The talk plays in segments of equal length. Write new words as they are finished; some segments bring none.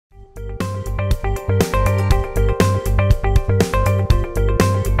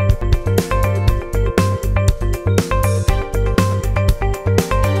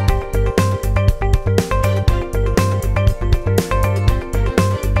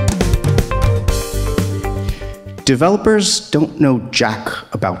Developers don't know jack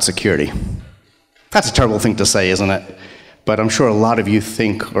about security. That's a terrible thing to say, isn't it? But I'm sure a lot of you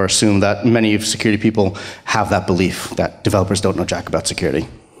think or assume that many security people have that belief that developers don't know jack about security.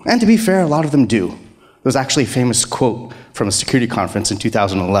 And to be fair, a lot of them do. There was actually a famous quote from a security conference in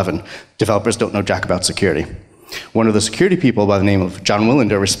 2011, developers don't know jack about security. One of the security people by the name of John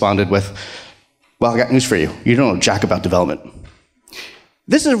Willender responded with, well, I got news for you. You don't know jack about development.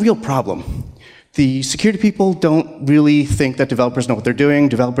 This is a real problem. The security people don't really think that developers know what they're doing.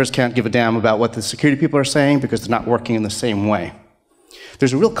 Developers can't give a damn about what the security people are saying because they're not working in the same way.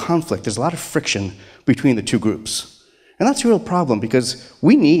 There's a real conflict. There's a lot of friction between the two groups. And that's a real problem because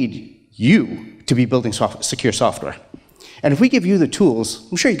we need you to be building secure software. And if we give you the tools,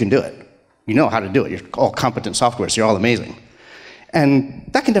 I'm sure you can do it. You know how to do it. You're all competent software, so you're all amazing. And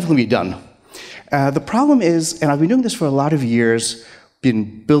that can definitely be done. The problem is, and I've been doing this for a lot of years,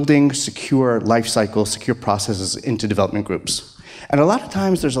 been building secure lifecycle, secure processes into development groups. And a lot of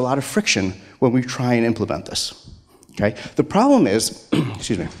times there's a lot of friction when we try and implement this. Okay? The problem is,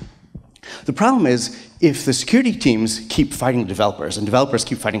 excuse me, the problem is if the security teams keep fighting developers and developers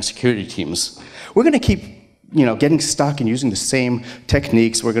keep fighting security teams, we're going to keep getting stuck and using the same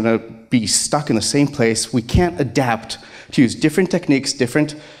techniques. We're going to be stuck in the same place. We can't adapt to use different techniques,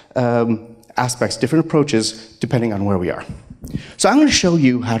 different aspects, different approaches, depending on where we are. So I'm going to show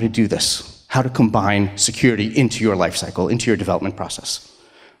you how to do this, how to combine security into your lifecycle, into your development process.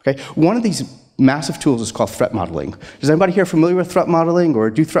 Okay? One of these massive tools is called threat modeling. Is anybody here familiar with threat modeling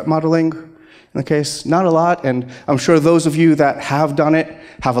or do threat modeling? In the case, not a lot, and I'm sure those of you that have done it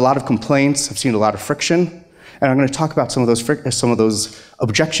have a lot of complaints, have seen a lot of friction, and I'm going to talk about some of those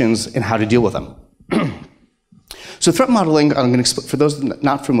objections and how to deal with them. So threat modeling, for those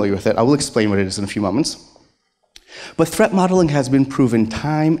not familiar with it, I will explain what it is in a few moments. But threat modeling has been proven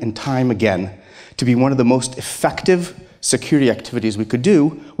time and time again to be one of the most effective security activities we could do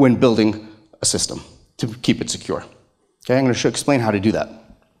when building a system to keep it secure. Okay, I'm going to explain how to do that.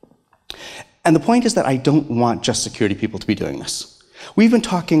 And the point is that I don't want just security people to be doing this. We've been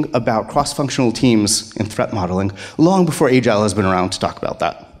talking about cross-functional teams in threat modeling long before Agile has been around to talk about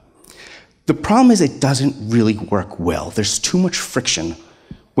that. The problem is it doesn't really work well. There's too much friction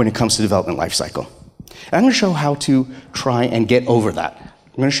when it comes to development lifecycle. And I'm going to show how to try and get over that.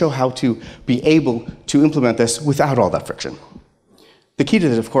 I'm going to show how to be able to implement this without all that friction. The key to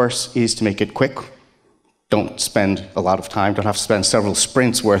this, of course, is to make it quick. Don't spend a lot of time, don't have to spend several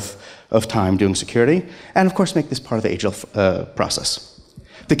sprints worth of time doing security, and of course make this part of the Agile process.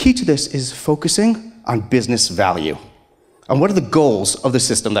 The key to this is focusing on business value, on what are the goals of the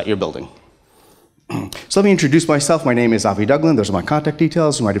system that you're building. So let me introduce myself. My name is Douglen. Those are my contact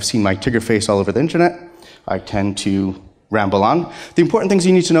details. You might have seen my Tigger face all over the internet. I tend to ramble on. The important things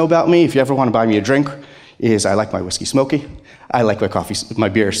you need to know about me, if you ever want to buy me a drink, is I like my whiskey smoky. I like my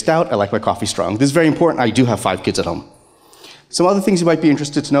beer stout. I like my coffee strong. This is very important. I do have 5 kids at home. Some other things you might be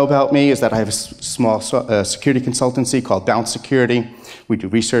interested to know about me is that I have a small security consultancy called Bounce Security. We do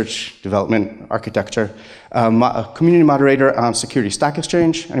research, development, architecture. A community moderator on Security Stack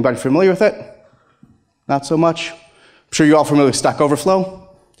Exchange. Anybody familiar with it? Not so much. I'm sure you're all familiar with Stack Overflow.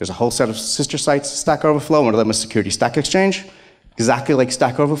 There's a whole set of sister sites, Stack Overflow. One of them is Security Stack Exchange. Exactly like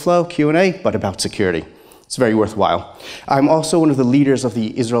Stack Overflow, Q&A, but about security. It's very worthwhile. I'm also one of the leaders of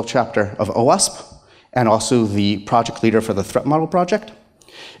the Israel chapter of OWASP, and also the project leader for the Threat Model Project.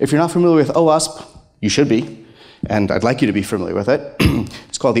 If you're not familiar with OWASP, you should be, and I'd like you to be familiar with it.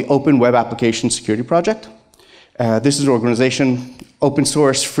 It's called the Open Web Application Security Project. This is an organization, open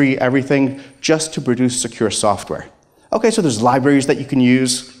source, free, everything, just to produce secure software. Okay, so there's libraries that you can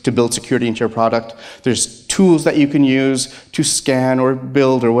use to build security into your product. There's tools that you can use to scan or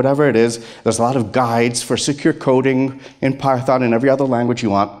build or whatever it is. There's a lot of guides for secure coding in Python and every other language you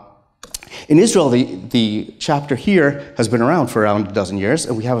want. In Israel, the chapter here has been around for around a dozen years,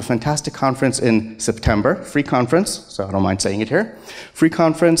 and we have a fantastic conference in September, free conference, so I don't mind saying it here. Free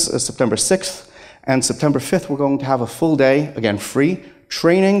conference is September 6th, and September 5th we're going to have a full day, again free,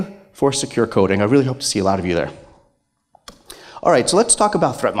 training for secure coding. I really hope to see a lot of you there. All right, so let's talk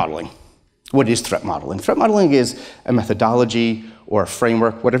about threat modeling. What is threat modeling? Threat modeling is a methodology or a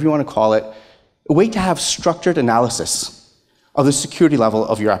framework, whatever you want to call it, a way to have structured analysis of the security level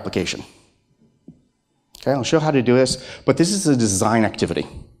of your application. Okay, I'll show how to do this, but this is a design activity.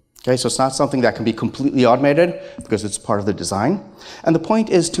 Okay, so it's not something that can be completely automated because it's part of the design. And the point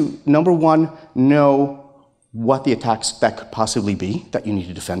is to, number one, know what the attacks that could possibly be that you need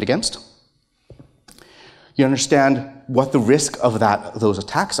to defend against. You understand what the risk of those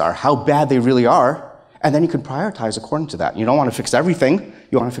attacks are, how bad they really are, and then you can prioritize according to that. You don't want to fix everything,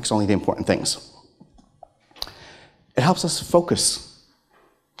 you want to fix only the important things. It helps us focus.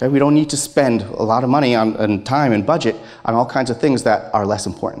 Okay? We don't need to spend a lot of money and time and budget on all kinds of things that are less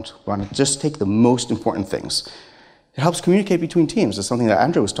important. We want to just take the most important things. It helps communicate between teams. It's something that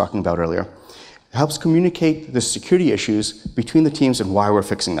Andrew was talking about earlier. It helps communicate the security issues between the teams and why we're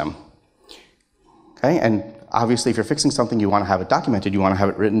fixing them. Okay? And obviously, if you're fixing something, you want to have it documented. You want to have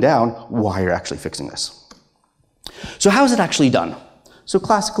it written down why you're actually fixing this. So how is it actually done? So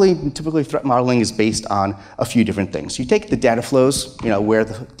classically, typically threat modeling is based on a few different things. You take the data flows, where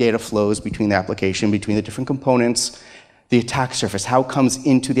the data flows between the application, between the different components, the attack surface, how it comes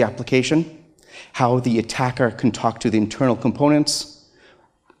into the application, how the attacker can talk to the internal components,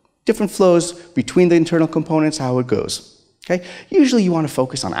 different flows between the internal components, how it goes. Okay? Usually you want to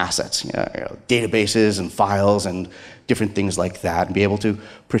focus on assets, databases and files and different things like that, and be able to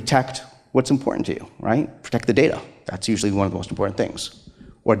protect what's important to you, right? Protect the data. That's usually one of the most important things,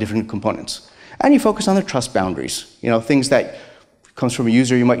 or different components. And you focus on the trust boundaries, things that comes from a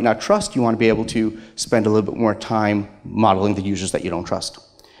user you might not trust. You want to be able to spend a little bit more time modeling the users that you don't trust.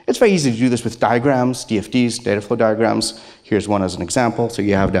 It's very easy to do this with diagrams, DFDs, data flow diagrams. Here's one as an example. So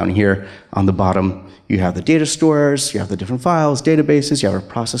you have down here on the bottom, you have the data stores, you have the different files, databases, you have a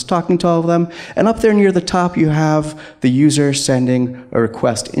process talking to all of them. And up there near the top, you have the user sending a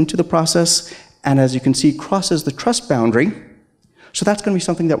request into the process. And as you can see, crosses the trust boundary. So that's going to be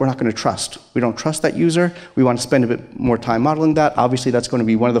something that we're not going to trust. We don't trust that user. We want to spend a bit more time modeling that. Obviously, that's going to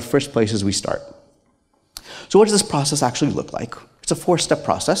be one of the first places we start. So what does this process actually look like? It's a 4-step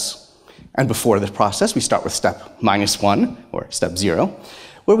process. And before this process, we start with step -1, or step 0,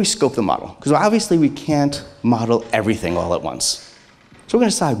 where we scope the model. Because obviously, we can't model everything all at once. So we're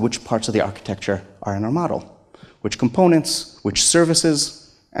going to decide which parts of the architecture are in our model, which components, which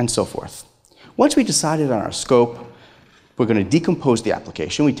services, and so forth. Once we decided on our scope, we're going to decompose the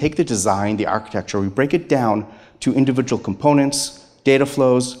application. We take the design, the architecture, we break it down to individual components, data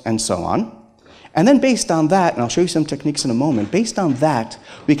flows, and so on. And then based on that, and I'll show you some techniques in a moment, based on that,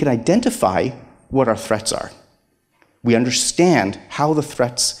 we can identify what our threats are. We understand how the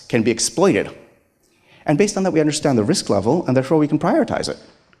threats can be exploited. And based on that, we understand the risk level, and therefore we can prioritize it.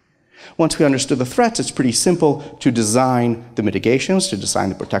 Once we understood the threats, it's pretty simple to design the mitigations, to design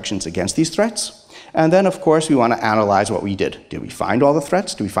the protections against these threats. And then, of course, we want to analyze what we did. Did we find all the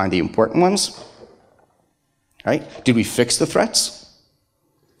threats? Did we find the important ones? Right? Did we fix the threats?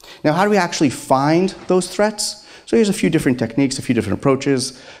 Now, how do we actually find those threats? So here's a few different techniques, a few different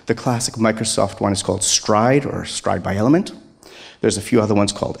approaches. The classic Microsoft one is called STRIDE, or STRIDE by element. There's a few other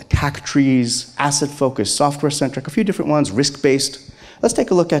ones called attack trees, asset-focused, software-centric, a few different ones, risk-based. Let's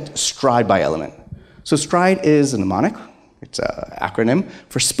take a look at STRIDE by element. So STRIDE is a mnemonic. It's an acronym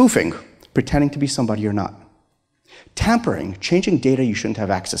for spoofing, pretending to be somebody you're not. Tampering, changing data you shouldn't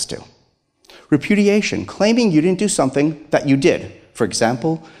have access to. Repudiation, claiming you didn't do something that you did. For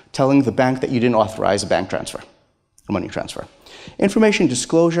example, telling the bank that you didn't authorize a bank transfer, a money transfer. Information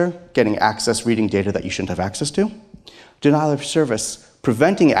disclosure, getting access, reading data that you shouldn't have access to. Denial of service,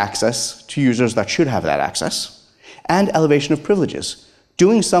 preventing access to users that should have that access. And elevation of privileges,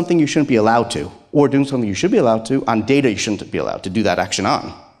 doing something you shouldn't be allowed to, or doing something you should be allowed to on data you shouldn't be allowed to do that action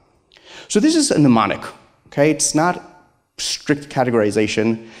on. So this is a mnemonic, okay? It's not strict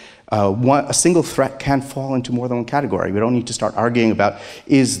categorization. A single threat can fall into more than one category. We don't need to start arguing about,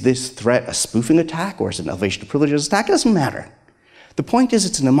 is this threat a spoofing attack or is it an elevation of privileges attack? It doesn't matter. The point is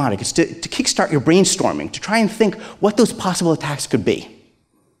it's a mnemonic. It's to kickstart your brainstorming, to try and think what those possible attacks could be.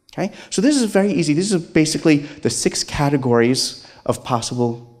 Okay? So this is very easy. This is basically the 6 categories of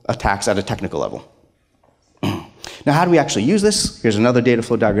possible attacks at a technical level. Now, how do we actually use this? Here's another data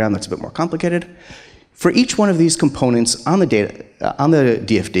flow diagram that's a bit more complicated. For each one of these components on the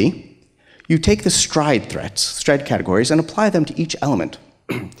DFD, you take the STRIDE threats, STRIDE categories, and apply them to each element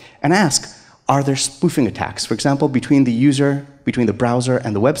and ask, are there spoofing attacks? For example, between the user, between the browser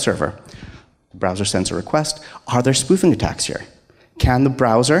and the web server. The browser sends a request. Are there spoofing attacks here? Can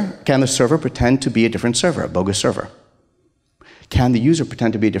the server pretend to be a different server, a bogus server? Can the user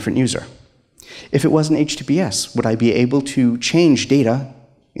pretend to be a different user? If it was an HTTPS, would I be able to change data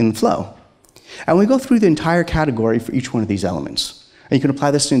in the flow? And we go through the entire category for each one of these elements. And you can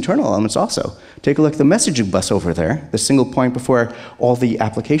apply this to internal elements also. Take a look at the messaging bus over there, the single point before all the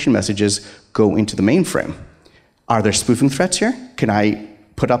application messages go into the mainframe. Are there spoofing threats here? Can I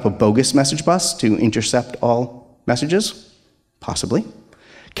put up a bogus message bus to intercept all messages? Possibly.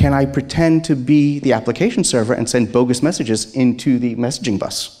 Can I pretend to be the application server and send bogus messages into the messaging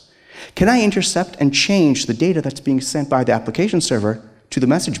bus? Can I intercept and change the data that's being sent by the application server to the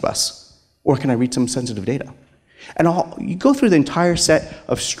message bus? Or can I read some sensitive data? And you go through the entire set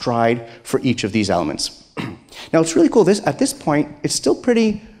of STRIDE for each of these elements. Now, it's really cool. At this point, it's still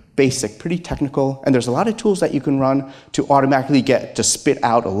pretty basic, pretty technical, and there's a lot of tools that you can run to automatically get to spit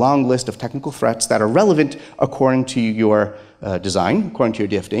out a long list of technical threats that are relevant according to your design, according to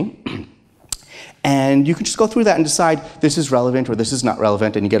your DFD. And you can just go through that and decide this is relevant or this is not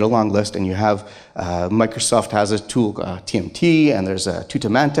relevant, and you get a long list, and you have, Microsoft has a tool, TMT, and there's a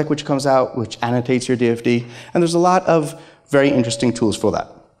Tutamantec which comes out, which annotates your DFD, and there's a lot of very interesting tools for that.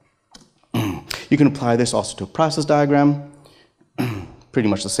 You can apply this also to a process diagram, pretty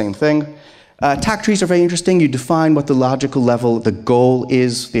much the same thing. Attack trees are very interesting. You define what the logical level, the goal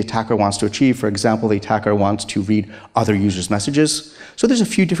is the attacker wants to achieve. For example, the attacker wants to read other users' messages. So there's a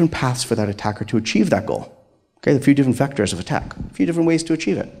few different paths for that attacker to achieve that goal. Okay, a few different vectors of attack, a few different ways to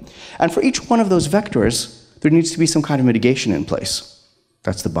achieve it. And for each one of those vectors, there needs to be some kind of mitigation in place.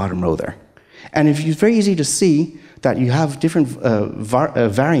 That's the bottom row there. And it's very easy to see that you have different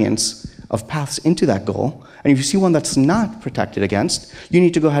variants of paths into that goal. And if you see one that's not protected against, you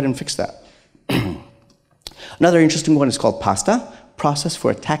need to go ahead and fix that. Another interesting one is called PASTA, Process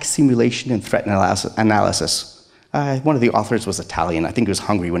for Attack Simulation and Threat Analysis. One of the authors was Italian. I think he was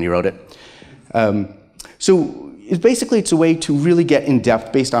Hungary when he wrote it. So it's a way to really get in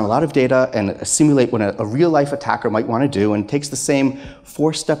depth based on a lot of data and simulate what a real-life attacker might want to do, and takes the same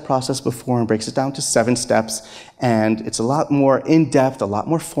 4-step process before and breaks it down to 7 steps. And it's a lot more in-depth, a lot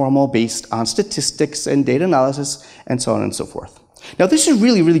more formal, based on statistics and data analysis, and so on and so forth. Now, this is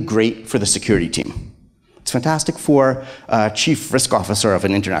really, really great for the security team. It's fantastic for chief risk officer of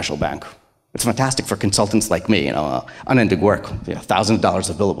an international bank. It's fantastic for consultants like me, unending work, thousands of dollars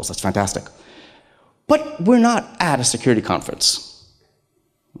of billables. That's fantastic. But we're not at a security conference.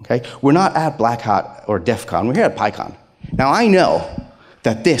 Okay? We're not at Black Hat or DEF CON. We're here at PyCon. Now, I know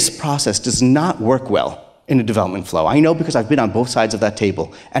that this process does not work well in a development flow. I know because I've been on both sides of that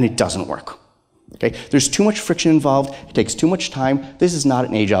table, and it doesn't work. Okay? There's too much friction involved. It takes too much time. This is not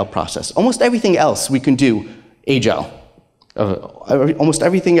an agile process. Almost everything else we can do agile. Almost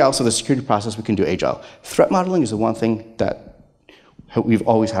everything else of the security process we can do agile. Threat modeling is the one thing that we've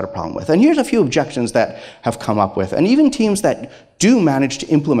always had a problem with. And here's a few objections that have come up with. And even teams that do manage to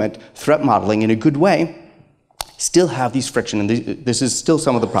implement threat modeling in a good way still have these friction, and this is still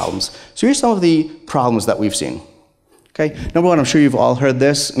some of the problems. So here's some of the problems that we've seen. Okay? Number one, I'm sure you've all heard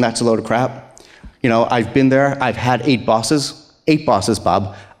this, and that's a load of crap. I've been there. I've had 8 bosses. 8 bosses,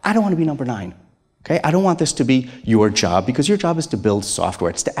 Bob. I don't want to be number 9. Okay? I don't want this to be your job, because your job is to build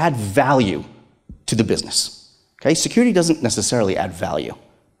software. It's to add value to the business. Okay? Security doesn't necessarily add value.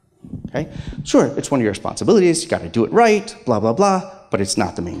 Okay? Sure, it's one of your responsibilities. You got to do it right, blah, blah, blah, but it's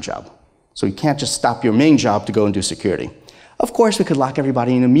not the main job. So you can't just stop your main job to go and do security. Of course, we could lock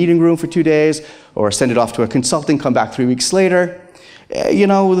everybody in a meeting room for 2 days, or send it off to a consultant, come back 3 weeks later.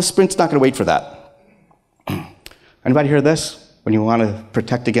 The sprint's not going to wait for that. Anybody hear this? When you want to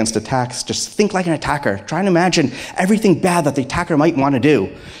protect against attacks, just think like an attacker. Try and imagine everything bad that the attacker might want to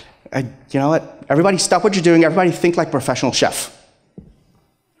do. You know what? Everybody stop what you're doing. Everybody think like a professional chef.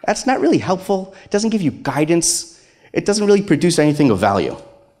 That's not really helpful. It doesn't give you guidance. It doesn't really produce anything of value.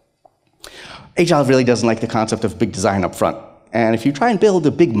 Agile really doesn't like the concept of big design up front. And if you try and build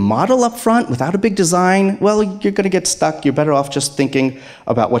a big model up front without a big design, well, you're going to get stuck. You're better off just thinking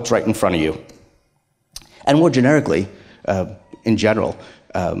about what's right in front of you. And more generically, in general,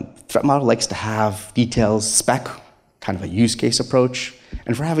 threat model likes to have details, spec, kind of a use case approach.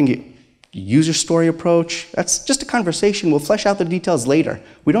 And for having a user story approach, that's just a conversation. We'll flesh out the details later.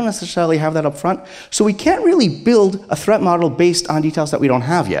 We don't necessarily have that up front. So we can't really build a threat model based on details that we don't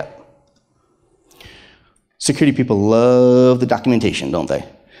have yet. Security people love the documentation, don't they?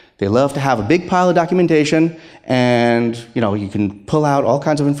 They love to have a big pile of documentation, and you can pull out all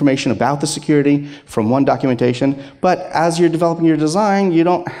kinds of information about the security from one documentation, but as you're developing your design, you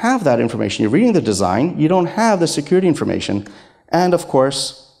don't have that information. You're reading the design, you don't have the security information, and of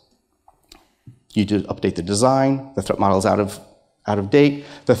course, you do update the design, the threat model is out of date,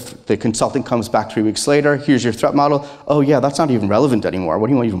 the consultant comes back 3 weeks later, here's your threat model, oh yeah, that's not even relevant anymore, what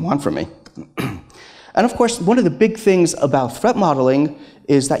do you even want from me? And of course, one of the big things about threat modeling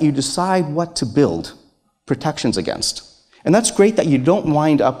is that you decide what to build protections against. And that's great that you don't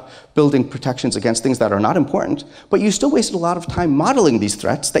wind up building protections against things that are not important, but you still wasted a lot of time modeling these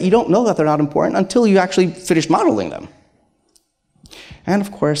threats that you don't know that they're not important until you actually finish modeling them. And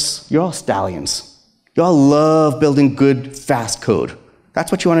of course, you're all stallions. You all love building good, fast code.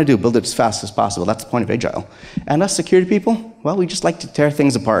 That's what you want to do, build it as fast as possible. That's the point of Agile. And us security people, well, we just like to tear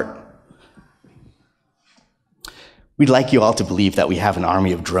things apart. We'd like you all to believe that we have an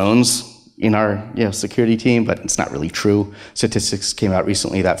army of drones, in our security team, but it's not really true. Statistics came out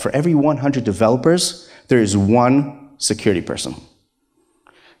recently that for every 100 developers, there is one security person.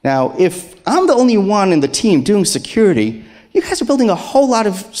 Now, if I'm the only one in the team doing security, you guys are building a whole lot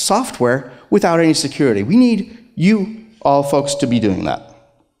of software without any security. We need you all folks to be doing that.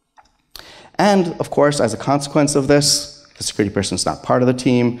 And of course, as a consequence of this, the security person is not part of the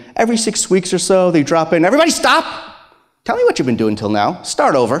team. Every 6 weeks or so, they drop in, everybody stop! Tell me what you've been doing till now.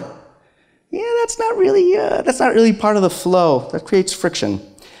 Start over. Yeah, that's not really part of the flow. That creates friction.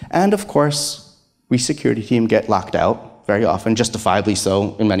 And of course, we security team get locked out very often, justifiably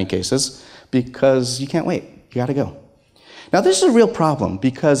so in many cases, because you can't wait. You gotta go. Now, this is a real problem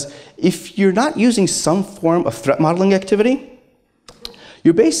because if you're not using some form of threat modeling activity,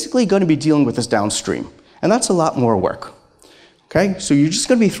 you're basically going to be dealing with this downstream. And that's a lot more work. Okay? So you're just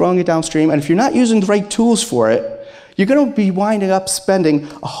going to be throwing it downstream. And if you're not using the right tools for it, you're going to be winding up spending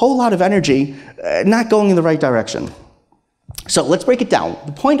a whole lot of energy not going in the right direction. So let's break it down.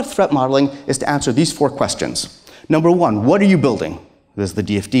 The point of threat modeling is to answer these 4 questions. Number 1, what are you building? There's the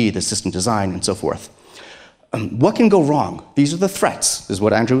DFD, the system design, and so forth. What can go wrong? These are the threats. This is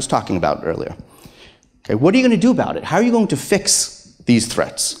what Andrew was talking about earlier. Okay, what are you going to do about it? How are you going to fix these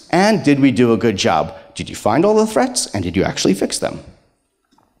threats? And did we do a good job? Did you find all the threats, and did you actually fix them?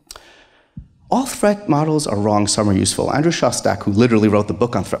 All threat models are wrong, some are useful. Andrew Shostak, who literally wrote the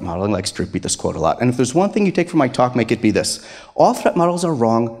book on threat modeling, likes to repeat this quote a lot. And if there's one thing you take from my talk, make it be this. All threat models are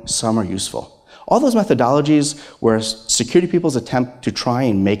wrong, some are useful. All those methodologies were security people's attempt to try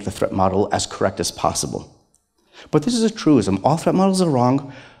and make the threat model as correct as possible. But this is a truism. All threat models are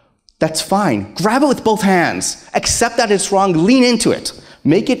wrong. That's fine. Grab it with both hands. Accept that it's wrong. Lean into it.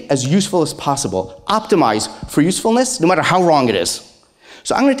 Make it as useful as possible. Optimize for usefulness, no matter how wrong it is.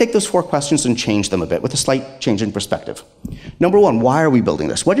 So I'm going to take those 4 questions and change them a bit with a slight change in perspective. Number 1, why are we building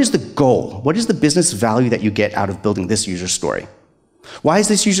this? What is the goal? What is the business value that you get out of building this user story? Why is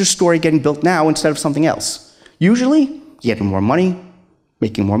this user story getting built now instead of something else? Usually, you're getting more money,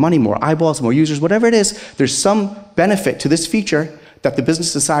 making more money, more eyeballs, more users, whatever it is, there's some benefit to this feature that the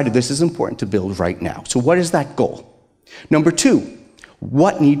business decided this is important to build right now. So what is that goal? Number 2,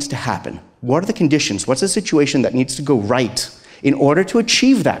 what needs to happen? What are the conditions? What's the situation that needs to go right in order to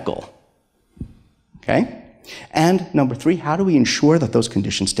achieve that goal? Okay? And number 3, how do we ensure that those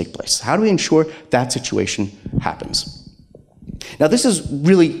conditions take place? How do we ensure that situation happens? Now, this is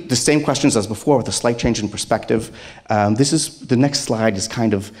really the same questions as before with a slight change in perspective. The next slide is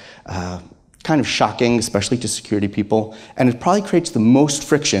kind of shocking, especially to security people, and it probably creates the most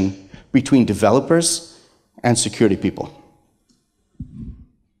friction between developers and security people.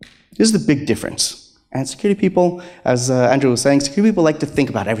 This is the big difference. And security people, as Andrew was saying, security people like to think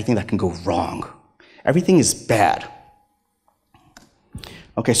about everything that can go wrong. Everything is bad.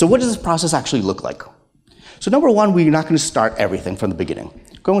 Okay, so what does this process actually look like? So number 1, we're not going to start everything from the beginning.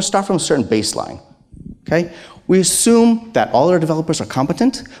 We're going to start from a certain baseline. Okay? We assume that all our developers are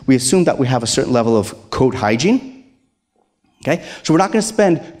competent. We assume that we have a certain level of code hygiene. Okay? So we're not going to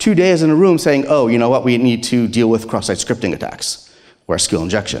spend 2 days in a room saying, oh, you know what, we need to deal with cross-site scripting attacks or SQL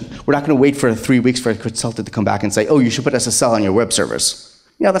injection. We're not going to wait for 3 weeks for a consultant to come back and say, oh, you should put SSL on your web servers.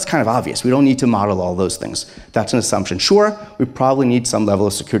 You know, that's kind of obvious. We don't need to model all those things. That's an assumption. Sure, we probably need some level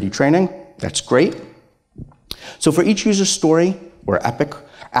of security training. That's great. So for each user story or epic,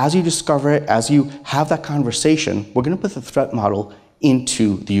 as you discover it, as you have that conversation, we're going to put the threat model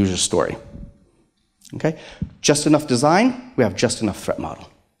into the user story. Okay? Just enough design, we have just enough threat model.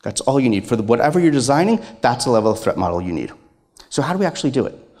 That's all you need. For whatever you're designing, that's the level of threat model you need. So how do we actually do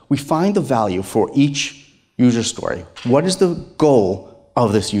it? We find the value for each user story. What is the goal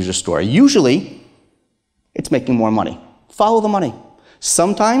of this user story? Usually, it's making more money. Follow the money.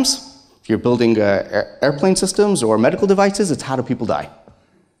 Sometimes, if you're building airplane systems or medical devices, it's how do people die.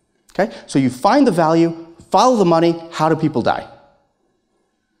 Okay? So you find the value, follow the money, how do people die?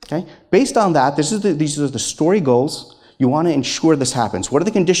 Okay? Based on that, these are the story goals. You want to ensure this happens. What are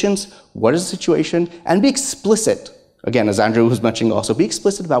the conditions? What is the situation? And be explicit. Again, as Andrew was mentioning also, be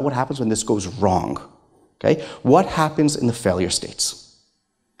explicit about what happens when this goes wrong. Okay? What happens in the failure states?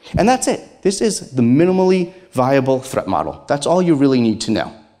 And that's it. This is the minimally viable threat model. That's all you really need to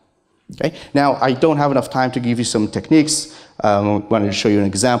know. Okay? Now, I don't have enough time to give you some techniques. I wanted to show you an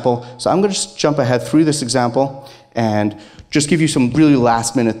example. So I'm going to just jump ahead through this example and just give you some really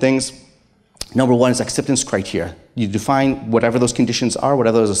last-minute things. Number 1 is acceptance criteria. You define whatever those conditions are,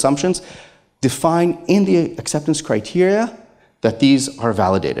 whatever those assumptions. Define in the acceptance criteria that these are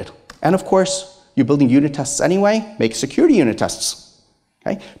validated. And of course, you're building unit tests anyway, make security unit tests,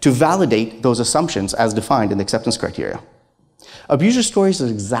 okay, to validate those assumptions as defined in the acceptance criteria. Abuser stories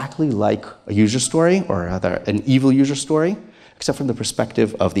is exactly like a user story, or rather an evil user story, except from the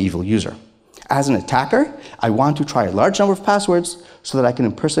perspective of the evil user. As an attacker, I want to try a large number of passwords so that I can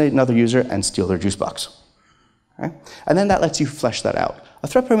impersonate another user and steal their juice box. Okay? And then that lets you flesh that out. A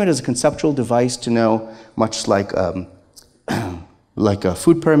threat pyramid is a conceptual device to know, much like like a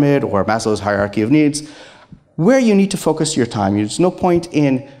food pyramid or Maslow's hierarchy of needs, where you need to focus your time. There's no point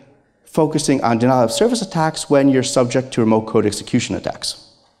in focusing on denial of service attacks when you're subject to remote code execution attacks.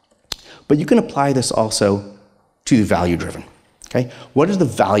 But you can apply this also to the value-driven. Okay? What is the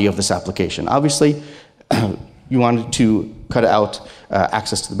value of this application? Obviously, you wanted to cut out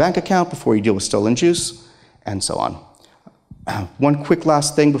access to the bank account before you deal with stolen juice, and so on. One quick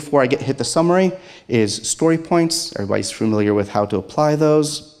last thing before I hit the summary is story points. Everybody's familiar with how to apply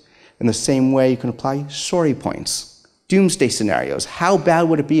those. In the same way, you can apply sorry points. Doomsday scenarios. How bad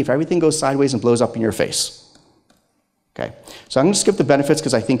would it be if everything goes sideways and blows up in your face? Okay, so I'm going to skip the benefits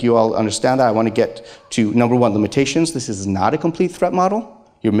because I think you all understand that. I want to get to number one, limitations. This is not a complete threat model.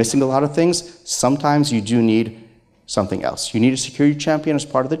 You're missing a lot of things. Sometimes you do need something else. You need a security champion as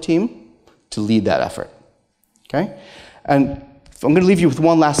part of the team to lead that effort. Okay, and I'm going to leave you with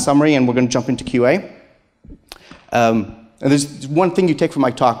one last summary, and we're going to jump into QA. And there's one thing you take from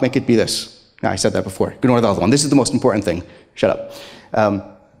my talk, make it be this. No, I said that before. Ignore the other one. This is the most important thing. Shut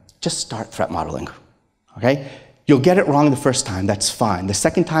up. Just start threat modeling. Okay? You'll get it wrong the first time. That's fine. The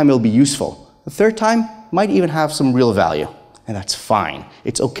second time, it'll be useful. The third time might even have some real value, and that's fine.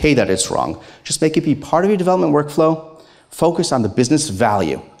 It's okay that it's wrong. Just make it be part of your development workflow. Focus on the business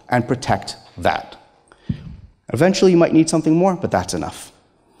value and protect that. Eventually, you might need something more, but that's enough.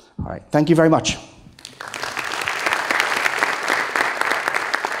 All right. Thank you very much.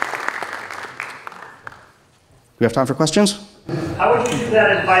 We have time for questions? How would you do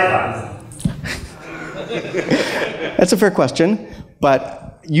that in Python? That's a fair question,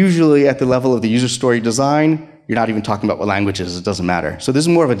 but usually at the level of the user story design, you're not even talking about what language it is. It doesn't matter. So this is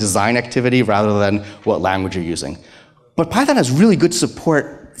more of a design activity rather than what language you're using. But Python has really good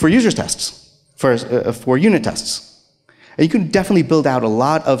support for user tests, for unit tests. And you can definitely build out a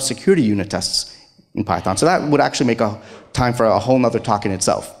lot of security unit tests in Python. So that would actually make a time for a whole nother talk in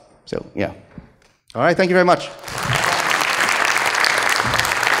itself. So yeah. All right, thank you very much.